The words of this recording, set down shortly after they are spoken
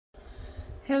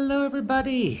Hello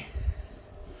everybody,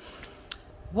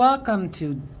 welcome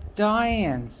to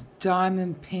Diane's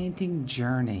Diamond Painting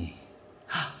Journey.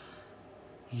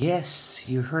 Yes,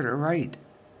 you heard it right.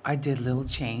 I did a little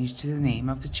change to the name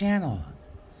of the channel.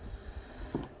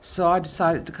 So I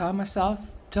decided to call myself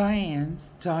Diane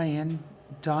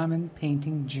Diamond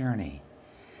Painting Journey.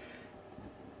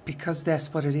 Because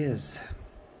that's what it is.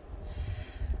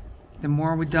 The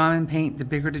more we diamond paint, the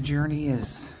bigger the journey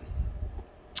is.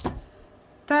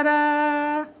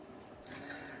 Ta-da!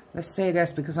 Let's say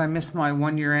that's because I missed my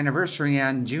 1-year anniversary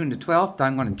on June the 12th.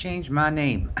 I'm going to change my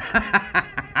name.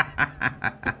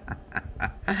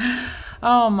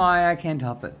 Oh my, I can't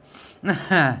help it.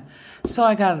 So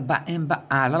I got a little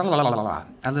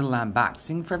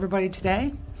unboxing for everybody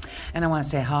today. And I want to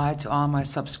say hi to all my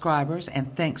subscribers.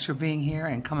 And thanks for being here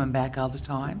and coming back all the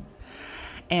time.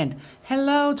 And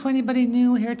hello to anybody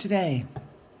new here today.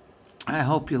 I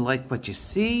hope you like what you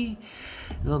see.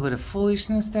 A little bit of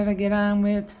foolishness that I get on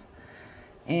with.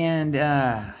 And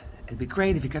it'd be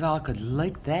great if you could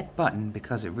like that button,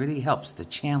 because it really helps the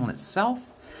channel itself.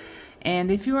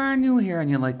 And if you are new here and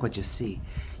you like what you see,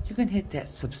 you can hit that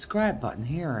subscribe button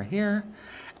here or here.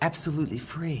 Absolutely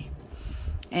free.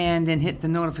 And then hit the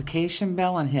notification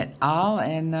bell and hit all,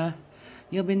 and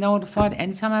you'll be notified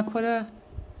anytime I put a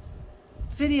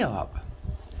video up.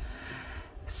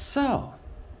 So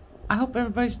I hope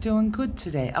everybody's doing good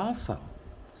today also.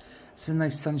 It's a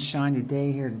nice sunshiny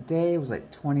day here today. It was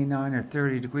like 29 or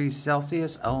 30 degrees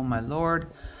Celsius. Oh my Lord.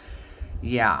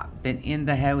 Yeah, been in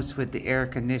the house with the air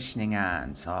conditioning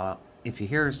on. So if you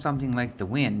hear something like the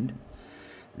wind,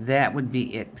 that would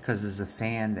be it, because there's a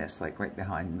fan that's like right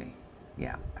behind me.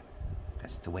 Yeah,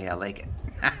 that's the way I like it.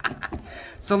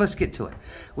 So let's get to it.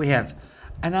 We have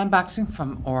an unboxing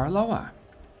from Oraloa.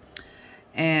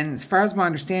 And as far as my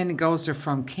understanding goes, they're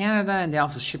from Canada, and they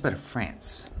also ship out of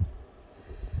France.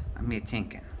 I'm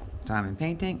thinking. Diamond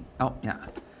painting. Oh, yeah.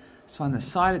 So on the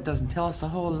side, it doesn't tell us a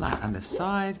whole lot. On the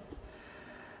side,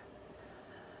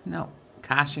 no.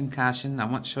 Caution, caution. I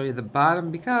won't show you the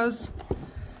bottom because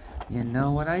you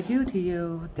know what I do to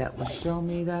you. That will show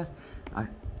me the... I'll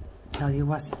tell you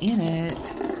what's in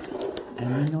it.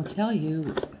 And then I'll tell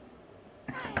you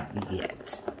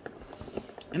yet.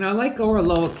 And I like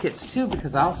Oraloa kits too,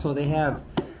 because also they have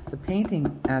the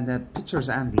painting and the pictures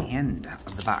on the end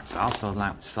of the box, also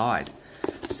along the side.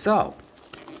 So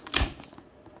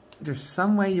there's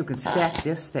some way you can stack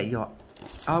this that you'll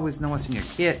always know what's in your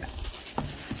kit.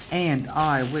 And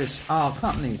I wish all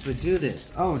companies would do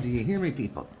this. Oh, do you hear me,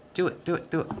 people? Do it, do it,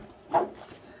 do it.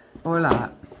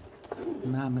 Hola,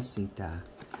 mamacita.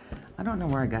 I don't know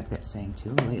where I got that saying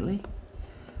to lately,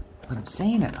 but I'm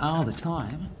saying it all the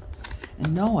time.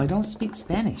 And no, I don't speak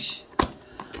Spanish.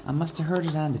 I must have heard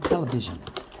it on the television.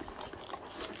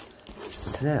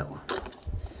 So,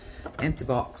 empty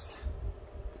box.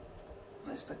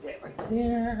 Let's put that right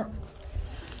there.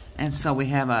 And so we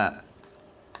have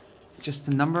just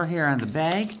the number here on the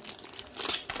bag.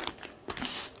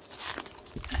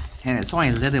 And it's only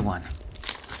a little one.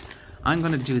 I'm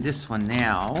going to do this one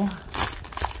now,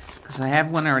 because I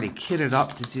have one already kitted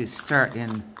up to start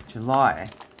in July.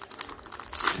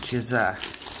 Which is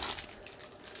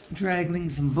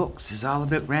Draglings and Books is all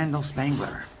about Randall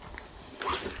Spangler.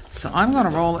 So I'm going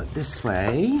to roll it this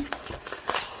way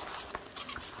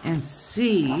and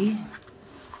see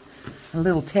a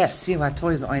little test. See if I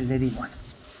told you it's only little one.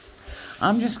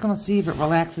 I'm just going to see if it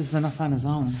relaxes enough on his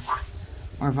own,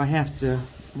 or if I have to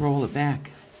roll it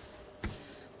back.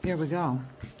 Here we go.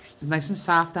 Nice and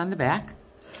soft on the back.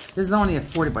 This is only a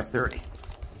 40 by 30.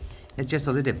 It's just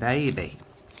a little baby.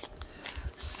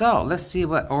 So, let's see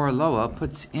what Oraloa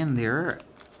puts in their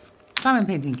diamond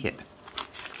painting kit.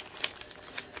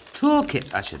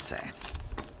 Toolkit, I should say.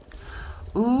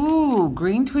 Ooh,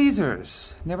 green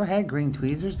tweezers. Never had green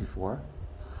tweezers before.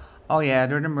 Oh yeah,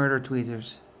 they're the murder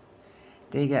tweezers.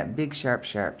 They got big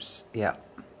sharps. Yeah.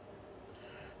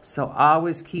 So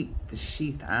always keep the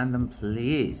sheath on them,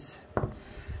 please.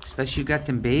 Especially you got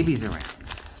them babies around.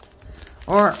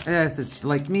 Or if it's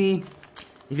like me,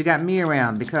 if you got me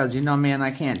around, because you know, man, I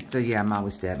can't. Yeah, I'm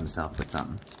always stabbing myself with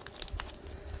something.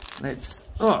 Let's.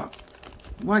 Oh,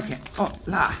 why can't? Oh,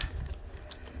 la.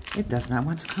 It does not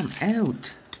want to come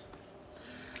out.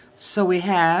 So we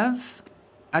have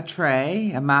a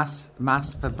tray, a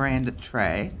Masfa branded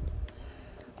tray.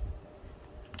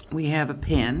 We have a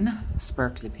pen, a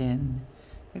sparkly pen.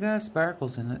 It got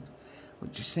sparkles in it,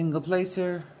 with your single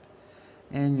placer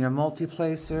and your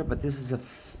multi-placer, but this is a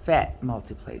fat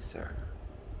multi-placer.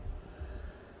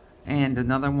 And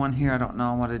another one here, I don't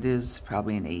know what it is,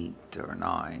 probably an 8 or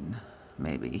 9,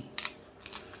 maybe.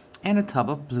 and a tub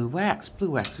of blue wax.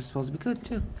 Blue wax is supposed to be good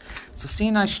too. So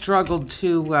seeing I struggled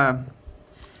to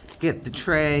get the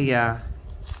tray out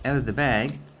of the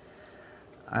bag,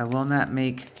 I will not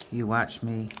make you watch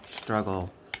me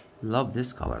struggle. Love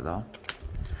this color though.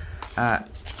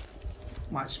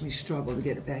 Watch me struggle to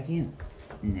get it back in.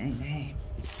 Nay, nay.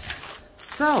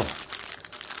 So,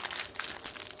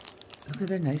 look at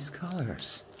their nice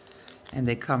colors. And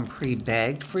they come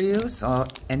pre-bagged for you. So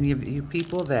any of you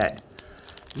people that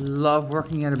love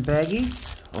working out of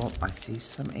baggies. Oh, I see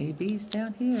some ABs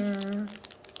down here.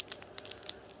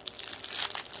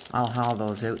 I'll haul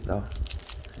those out though.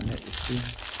 And let you see.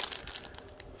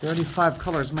 35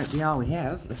 colors might be all we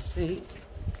have. Let's see.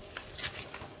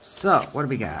 So, what do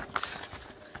we got?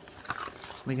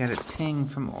 We got a ting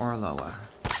from Oraloa.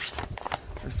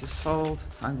 Does this fold?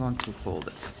 I'm going to fold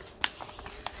it.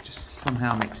 Just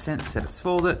somehow makes sense that it's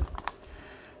folded.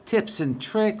 Tips and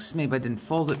tricks. Maybe I didn't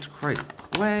fold it the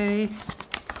correct way.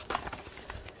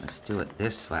 Let's do it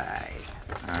this way.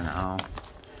 I don't know.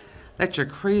 Let your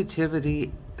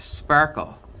creativity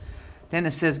sparkle. Then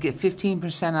it says get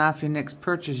 15% off your next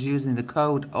purchase using the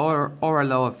code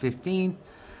Oraloa15.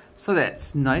 So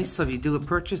that's nice. So if you do a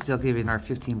purchase, they'll give you another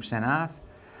 15% off.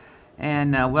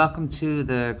 And welcome to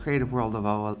the creative world of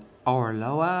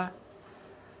Oraloa.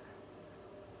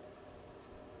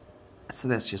 So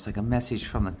that's just like a message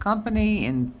from the company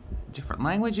in different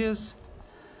languages.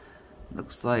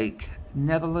 Looks like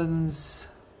Netherlands,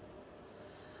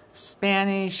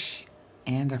 Spanish,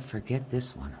 and I forget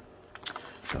this one.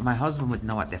 But my husband would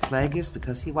know what the flag is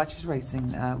because he watches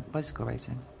racing, bicycle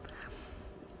racing.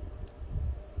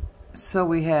 So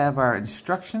we have our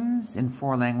instructions in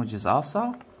 4 languages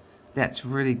also. That's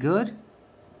really good.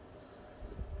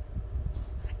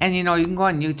 And you know, you can go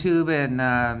on YouTube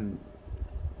and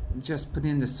just put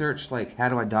in the search like, how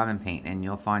do I diamond paint? And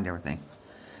you'll find everything.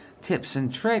 Tips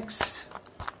and tricks.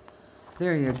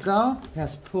 There you go.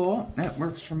 That's cool. That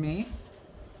works for me.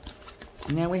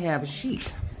 Now we have a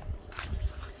sheet.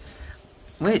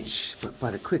 Which,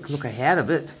 by the quick look ahead of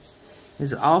it,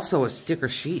 is also a sticker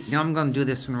sheet. Now I'm going to do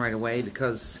this one right away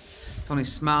because it's only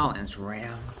small and it's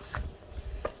round.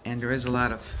 And there is a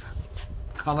lot of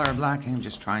color blocking. I'm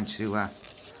just trying to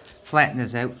flatten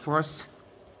this out for us.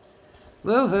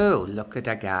 Woohoo! Look what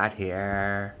I got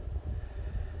here.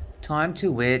 Time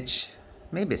to witch.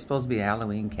 Maybe it's supposed to be a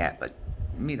Halloween cat, but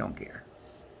me don't care.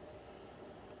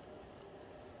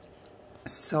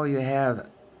 So you have,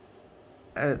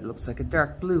 it looks like a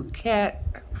dark blue cat.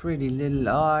 Pretty little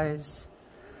eyes.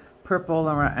 Purple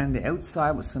around the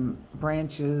outside with some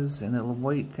branches and little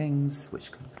white things,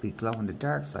 which could be glow in the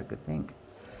dark, so I could think.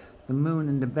 The moon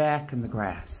in the back and the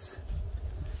grass.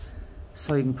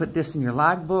 So you can put this in your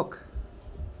logbook.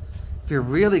 If you're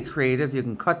really creative, you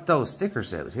can cut those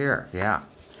stickers out here. Yeah.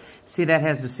 See, that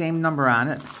has the same number on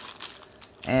it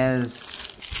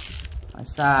as I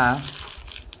saw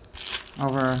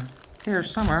over here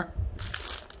somewhere.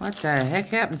 What the heck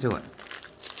happened to it?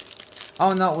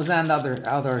 Oh no, it was on the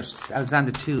others. I was on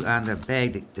the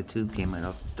bag. The tube came out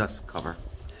of dust cover.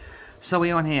 So we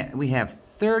have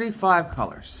 35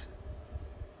 colors.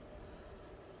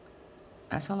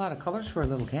 That's a lot of colors for a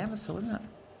little canvas, so isn't it?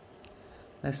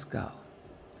 Let's go.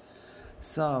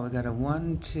 So we got a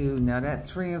 1, 2. Now that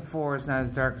 3 and 4 is not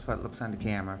as dark as what it looks on the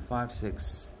camera. 5,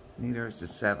 6. Neither is the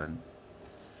 7.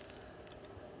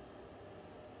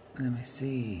 Let me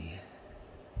see.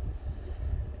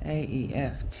 A, E,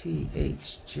 F, T,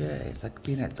 H, J. It's like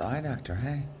being at the eye doctor,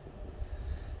 hey?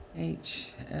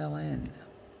 H, L, N,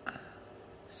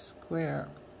 square,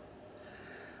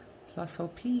 plus O,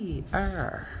 P,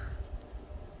 R.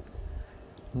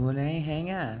 Well,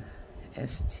 hang on.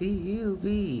 S, T, U,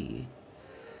 V,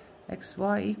 X,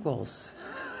 Y equals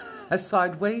a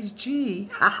sideways G.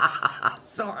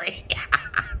 Sorry.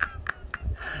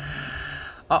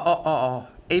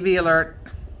 AB alert.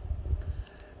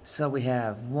 So we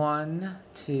have 1,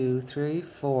 2, 3,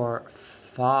 4,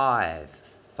 5.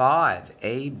 5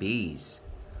 ABs.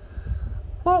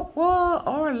 Whoa,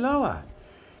 Oraloa.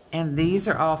 And these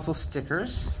are also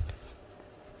stickers.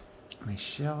 Let me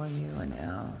show you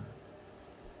now.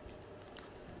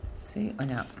 See,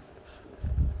 now.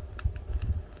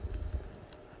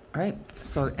 Alright,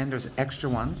 so, and there's extra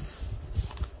ones.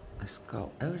 Let's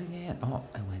go out again. Oh,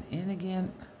 I went in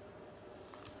again.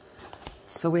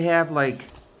 So we have like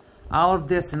all of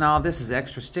this and all this is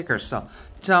extra stickers, so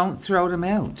don't throw them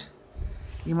out.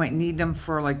 You might need them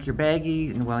for like your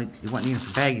baggie, and well, you won't need them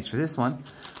for baggies for this one.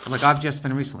 But like I've just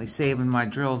been recently saving my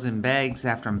drills in bags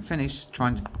after I'm finished,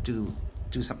 trying to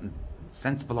do something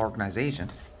sensible organization.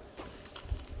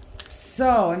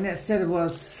 So, and that said it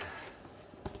was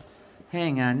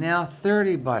Hang on now,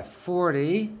 30 by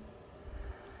 40.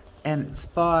 And it's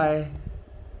by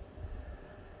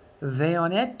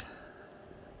Vayounette.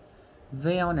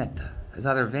 Vayounette. It's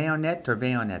either Vayounette or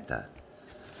Vayounette.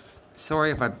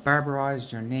 Sorry if I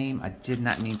barbarized your name. I did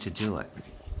not mean to do it.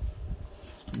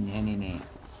 Nah.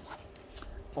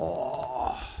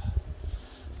 Oh,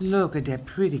 look at that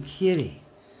pretty kitty.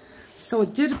 So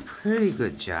it did a pretty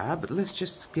good job, but let's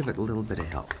just give it a little bit of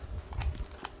help.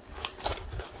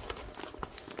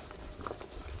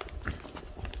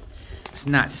 It's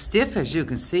not stiff, as you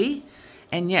can see.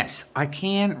 And yes, I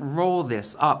can roll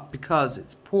this up because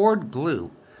it's poured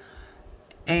glue.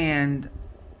 And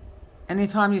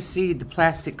anytime you see the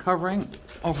plastic covering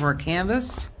over a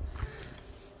canvas,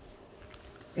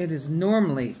 it is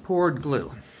normally poured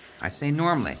glue. I say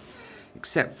normally,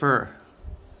 except for,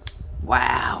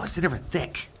 wow, is it ever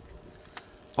thick?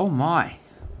 Oh my.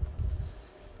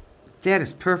 That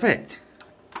is perfect.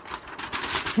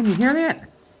 Can you hear that?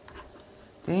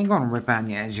 They ain't gonna rip on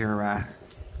you as you're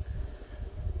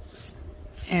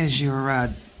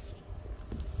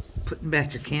putting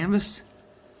back your canvas.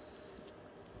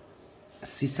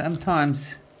 See,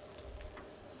 sometimes,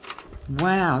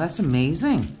 wow, that's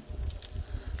amazing.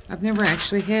 I've never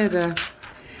actually had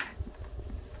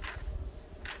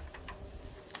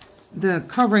the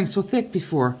covering so thick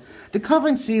before. The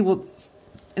covering, see,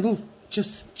 it'll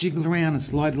just jiggle around and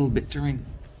slide a little bit during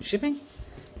shipping.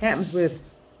 Happens with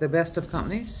the best of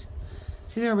companies.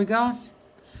 See, there we go.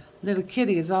 Little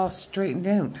kitty is all straightened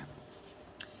out.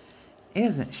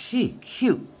 Isn't she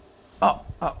cute? Oh,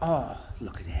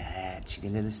 look at that. She got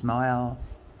a little smile.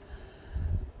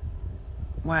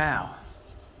 Wow.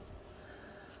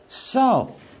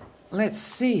 So, let's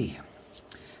see.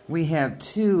 We have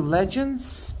two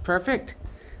legends. Perfect.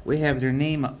 We have their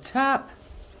name up top.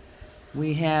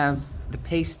 We have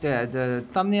the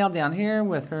thumbnail down here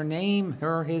with her name,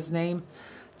 his name,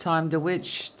 time to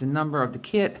which, the number of the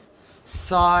kit,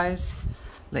 size.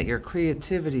 Let your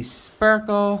creativity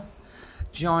sparkle.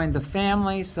 Join the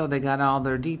family. So they got all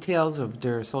their details of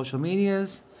their social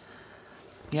medias.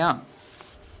 Yeah.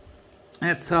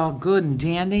 That's all good and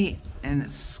dandy. And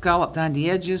it's scalloped on the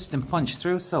edges and punched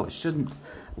through. So it shouldn't,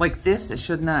 like this, it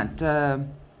should not have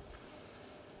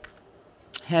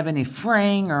any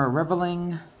fraying or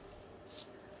reveling.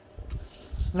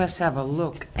 Let's have a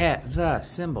look at the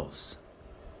symbols.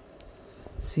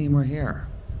 See, we're here.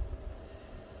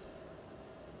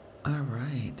 All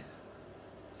right.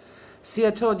 See,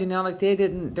 I told you now, like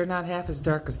they're not half as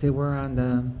dark as they were on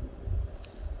the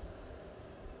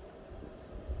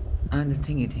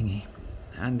thingy.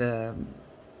 On the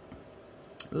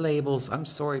labels. I'm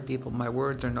sorry, people. My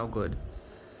words are no good.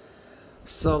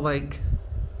 So, like,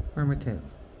 where am I to?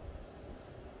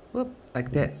 Whoop.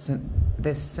 Like that.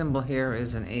 This symbol here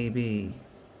is an AB.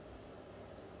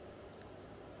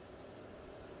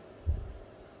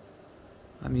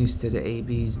 I'm used to the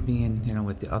ABs being, you know,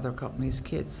 with the other companies'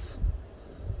 kits.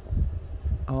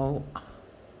 Oh,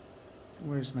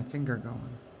 where's my finger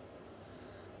going?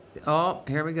 Oh,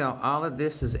 here we go. All of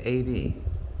this is AB.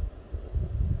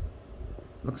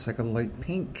 Looks like a light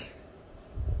pink.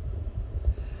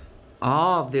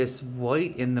 All this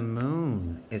white in the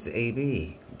moon is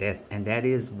AB. And that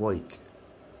is white.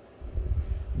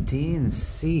 D and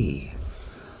C.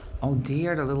 Oh, D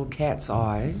are the little cat's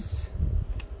eyes.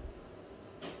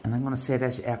 And I'm going to say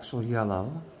that's actual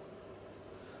yellow.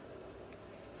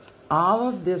 All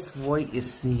of this white you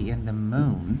see in the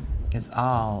moon is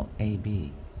all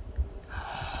AB.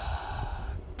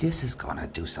 This is going to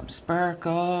do some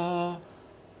sparkle.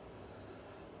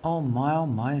 Oh my, oh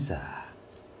myza.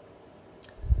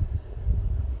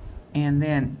 And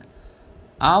then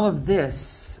all of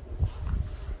this,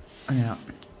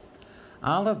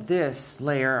 all of this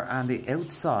layer on the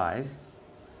outside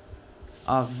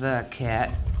of the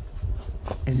cat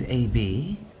is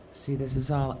AB. See, this is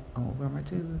all, oh, where am I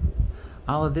to?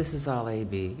 All of this is all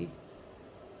AB.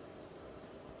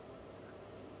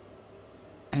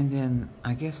 And then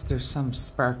I guess there's some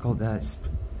sparkle that's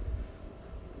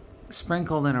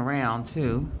sprinkled in around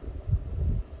too.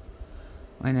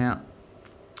 Right now,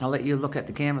 I'll let you look at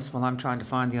the canvas while I'm trying to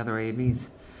find the other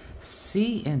ABs.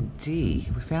 C and D.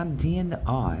 We found D in the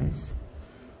eyes.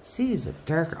 C is a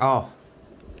darker, oh.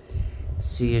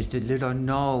 C is the little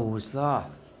nose,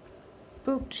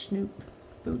 boot snoop,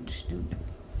 boot snoop.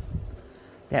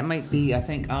 That might be, I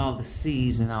think, all the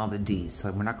C's and all the D's.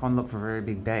 So we're not going to look for very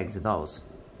big bags of those.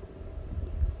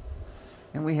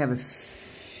 And we have a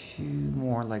few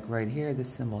more, like right here, this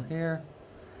symbol here.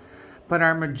 But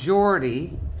our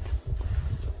majority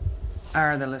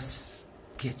are the, let's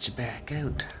get you back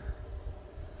out.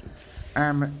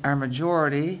 Our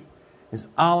majority is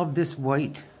all of this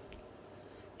white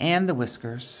and the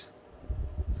whiskers.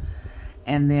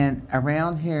 And then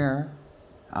around here,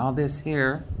 all this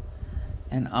here,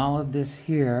 and all of this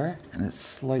here, and it's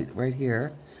slight right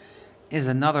here, is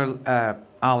another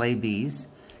all ABs.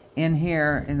 In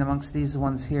here, in amongst these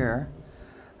ones here,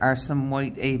 are some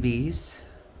white ABs.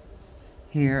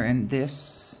 Here and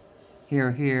this,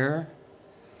 here.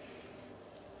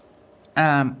 We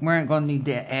aren't going to need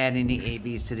to add any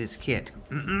ABs to this kit.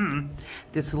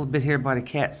 This little bit here by the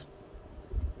cat's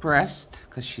breast,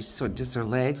 because she's sort of just her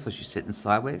legs, so she's sitting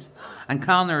sideways. I'm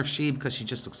calling her a she because she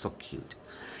just looks so cute.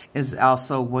 Is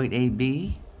also white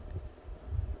AB.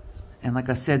 And like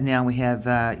I said, now we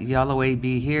have yellow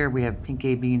AB here. We have pink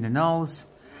AB in the nose.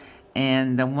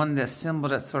 And the one, that symbol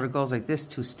that sort of goes like this,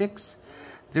 2 sticks,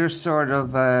 they're sort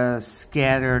of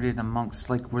scattered in amongst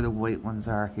like where the white ones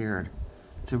are here.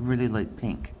 It's a really light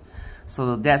pink.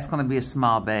 So that's going to be a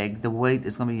small bag. The white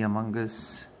is going to be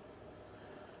humongous.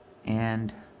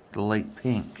 And the light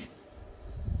pink.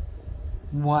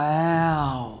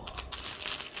 Wow.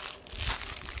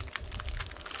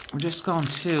 We're just going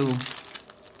to,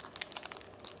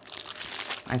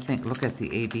 I think, look at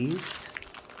the ABs.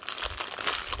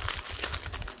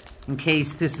 In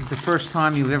case this is the first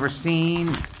time you've ever seen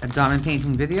a diamond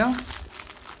painting video.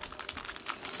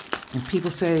 And people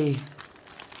say,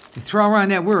 they throw around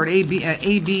that word,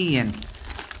 AB, and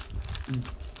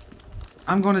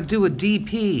I'm going to do a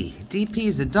DP. DP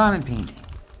is a diamond painting.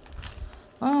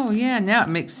 Oh, yeah, now it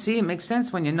makes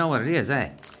sense when you know what it is,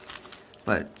 eh?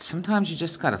 But sometimes you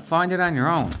just got to find it on your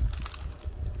own.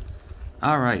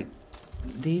 All right,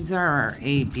 these are our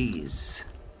ABs.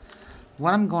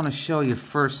 What I'm going to show you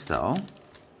first, though,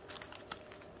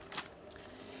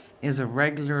 is a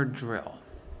regular drill.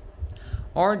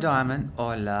 Or diamond.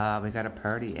 Hola, we got a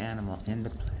party animal in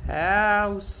the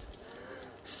house.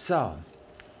 So,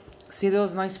 see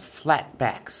those nice flat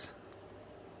backs?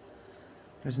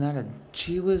 There's not a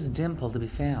gee whiz dimple to be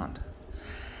found.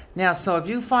 Now, so if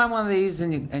you find one of these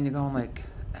and you're going like,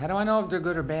 how do I know if they're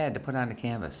good or bad to put on the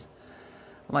canvas?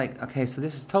 Like, okay, so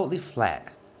this is totally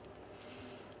flat.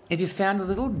 If you found a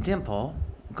little dimple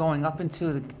going up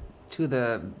into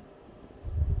the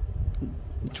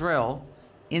drill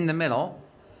in the middle,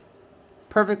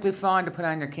 perfectly fine to put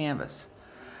on your canvas.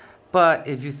 But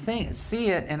if you see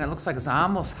it and it looks like it's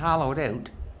almost hollowed out,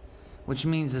 which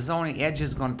means there's only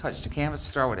edges going to touch the canvas,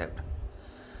 throw it out.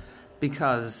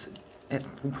 Because it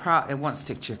won't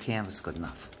stick to your canvas good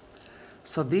enough.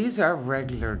 So these are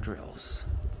regular drills.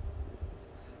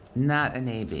 Not an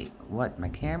AB. What my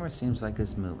camera seems like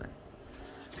is moving.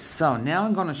 So now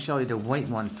I'm going to show you the white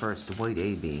one first, the white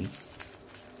AB.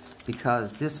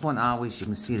 Because this one always, you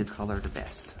can see the color the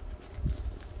best.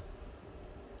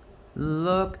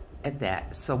 Look at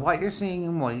that. So what you're seeing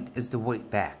in white is the white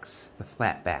backs, the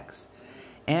flat backs.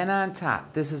 And on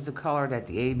top, this is the color that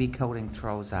the AB coating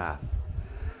throws off.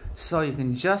 So you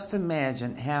can just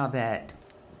imagine how that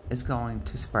is going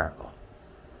to sparkle.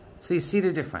 So you see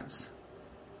the difference.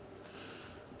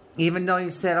 Even though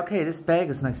you said, okay, this bag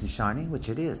is nice and shiny, which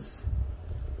it is.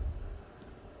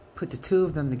 Put the two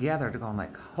of them together, they're going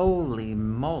like, holy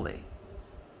moly.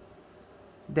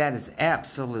 That is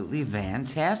absolutely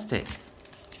fantastic.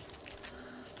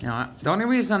 Now, the only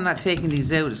reason I'm not taking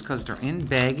these out is because they're in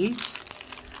baggies.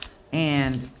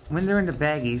 And when they're in the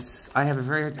baggies, I have a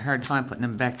very hard time putting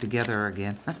them back together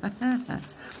again.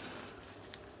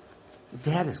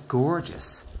 That is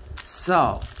gorgeous.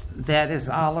 So, that is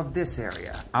all of this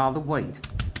area. All the white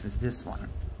is this one.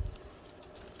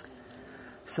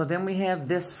 So then we have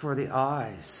this for the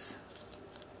eyes.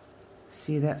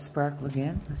 See that sparkle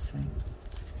again? Let's see.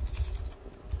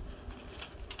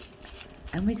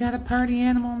 And we got a party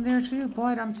animal in there too.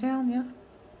 Boy, I'm telling you.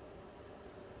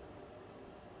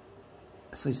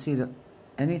 So you see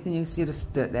anything you see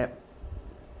that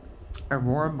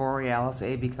Aurora Borealis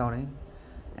AB coating,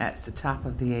 that's the top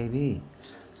of the AB.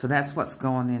 So that's what's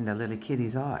going in the little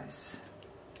kitty's eyes.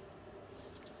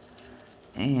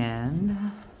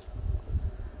 And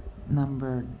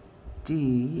number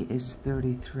D is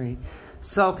 33.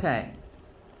 So, okay.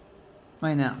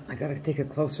 Right now, I gotta take a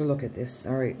closer look at this.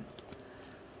 All right.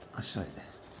 I'll show you.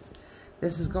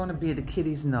 This is going to be the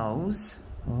kitty's nose.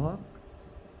 Oh.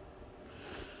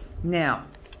 Now,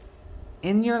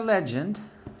 in your legend,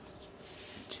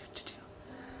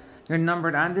 you're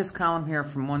numbered on this column here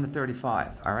from 1 to 35,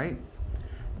 all right?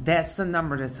 That's the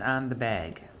number that's on the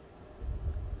bag.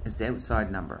 It's the outside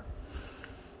number.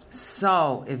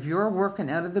 So, if you're working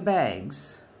out of the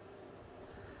bags,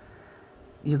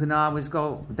 you can always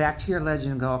go back to your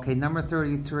legend and go, okay, number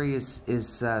 33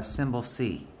 is symbol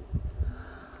C.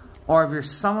 Or if you're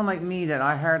someone like me that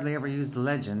I hardly ever use the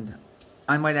legend,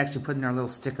 I might actually put in our little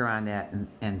sticker on that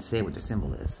and say what the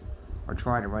symbol is. Or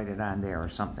try to write it on there or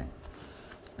something.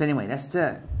 But anyway, that's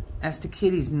the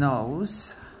kitty's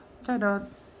nose. Ta-da.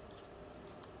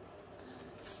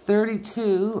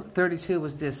 32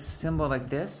 was this symbol like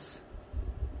this.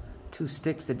 2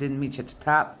 sticks that didn't meet you at the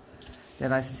top.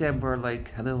 That I said were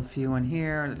like a little few in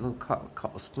here, a little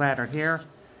couple splattered here.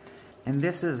 And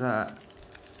this is a...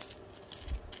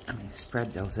 Let me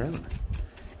spread those out.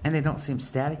 And they don't seem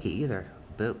staticky either.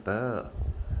 Boop, boop.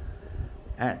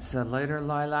 That's a lighter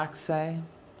lilac, say.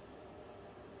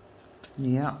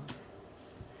 Yeah.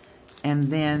 And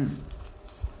then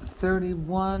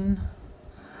 31.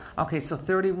 Okay, so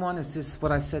 31 is this,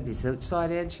 what I said, this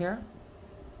outside edge here.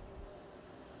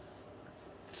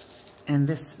 And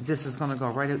this is going to go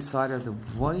right outside of the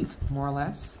white, more or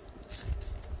less.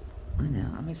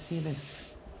 Now, let me see this.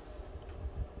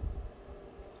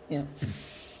 Yeah.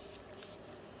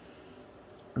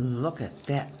 Look at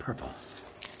that purple.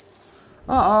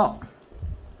 Uh-oh.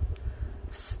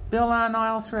 Spill on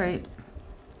aisle 3.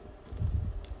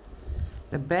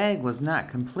 The bag was not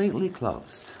completely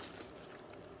closed.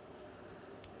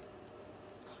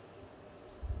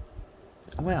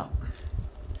 Well,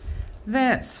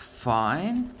 that's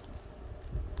fine.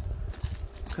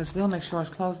 Because we'll make sure it's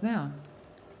closed now.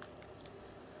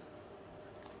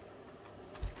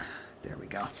 There we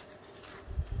go.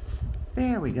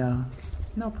 There we go.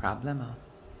 No problemo.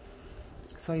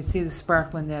 So you see the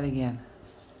sparkle in that again.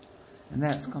 And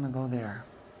that's going to go there.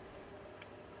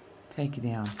 Take it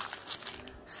down.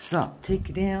 So, take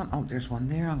it down. Oh, there's one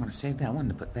there. I'm going to save that one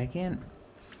to put back in.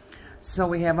 So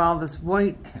we have all this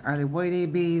white. Are they white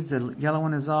ABs? The yellow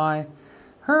one is eye.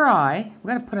 Her eye.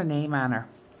 We're going to put a name on her.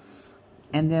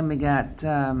 And then we got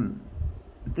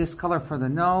this color for the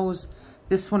nose.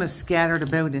 This one is scattered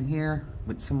about in here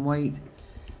with some white.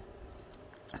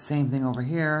 Same thing over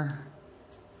here.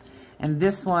 And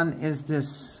this one is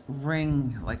this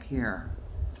ring like here.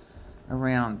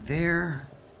 Around there.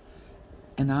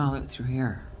 And all out through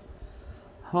here.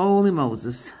 Holy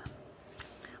Moses.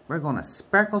 We're going to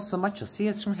sparkle so much you'll see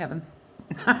us from heaven.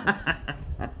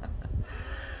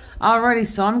 Alrighty,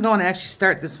 so I'm going to actually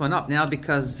start this one up now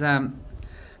because I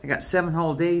got 7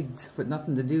 whole days with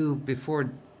nothing to do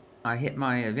before I hit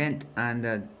my event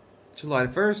on July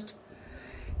the 1st.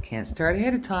 Can't start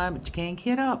ahead of time, but you can't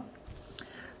get up.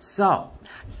 So,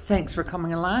 thanks for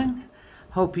coming along.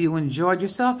 Hope you enjoyed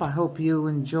yourself. I hope you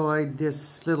enjoyed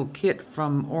this little kit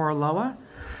from Oraloa,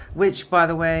 which, by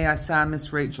the way, I saw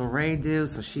Miss Rachel Ray do,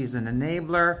 so she's an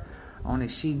enabler. Only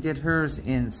she did hers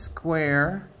in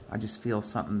square. I just feel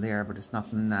something there, but it's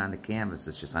nothing on the canvas.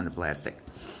 It's just on the plastic.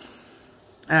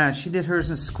 She did hers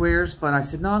in squares, but I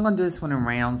said, no, I'm going to do this one in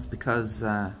rounds because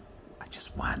I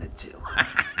just wanted to.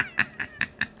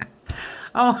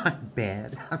 Oh, I'm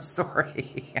bad. I'm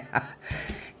sorry.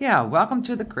 Yeah, welcome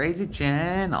to the crazy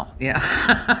channel. Yeah.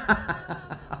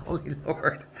 Holy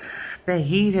Lord. The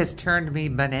heat has turned me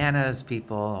bananas,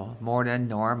 people. More than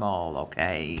normal,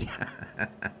 okay?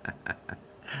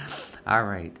 All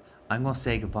right. I'm going to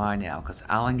say goodbye now because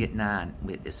I'm getting on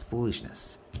with this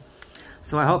foolishness.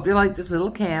 So I hope you like this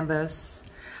little canvas.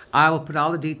 I will put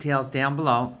all the details down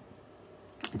below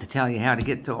to tell you how to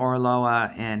get to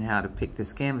Oraloa and how to pick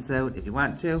this canvas out if you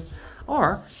want to.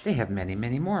 Or they have many,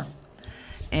 many more.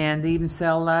 And they even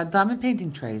sell diamond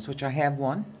painting trays, which I have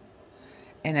one.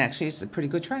 And actually, it's a pretty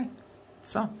good tray.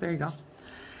 So, there you go.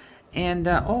 And,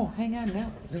 oh, hang on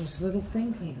now. There was a little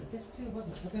thing came with this too,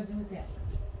 wasn't it? What did I do with that?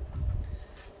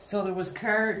 So, there was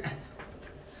card,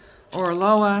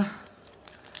 Oraloa,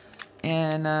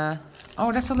 and,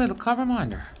 oh, that's a little cover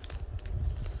minder.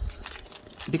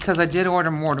 Because I did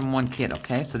order more than one kit,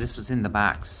 okay? So, this was in the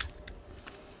box.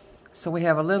 So, we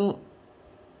have a little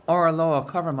Oraloa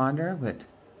cover minder with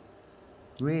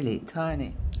really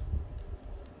tiny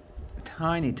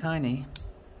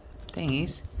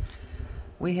thingies.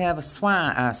 We have a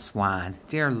swan,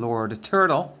 dear Lord, a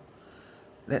turtle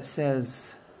that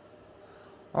says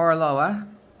Oraloa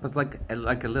with like a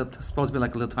little, supposed to be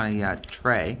like a little tiny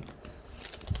tray.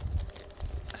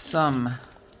 Some,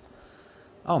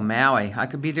 oh, Maui, I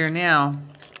could be there now.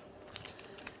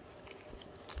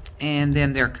 And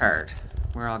then their card,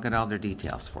 where I'll get all their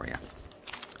details for you.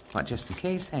 But just in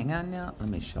case, hang on now, let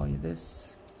me show you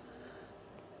this.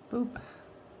 Boop.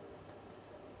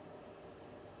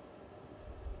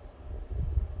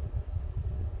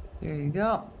 There you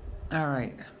go. All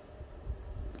right.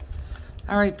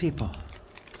 All right, people.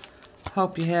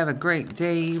 Hope you have a great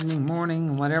day, evening,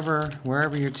 morning, whatever,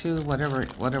 wherever you're to,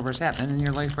 whatever's happening in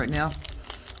your life right now.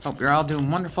 Hope you're all doing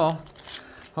wonderful.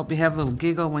 Hope you have a little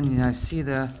giggle when you see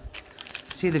the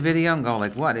see the video and go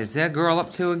like, what is that girl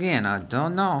up to again? I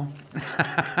don't know.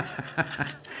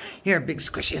 Here, a big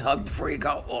squishy hug before you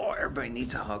go. Oh, everybody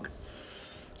needs a hug.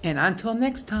 And until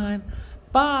next time,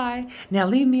 bye. Now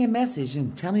leave me a message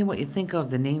and tell me what you think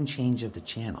of the name change of the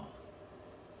channel.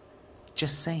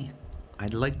 Just saying.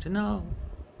 I'd like to know.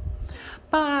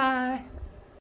 Bye.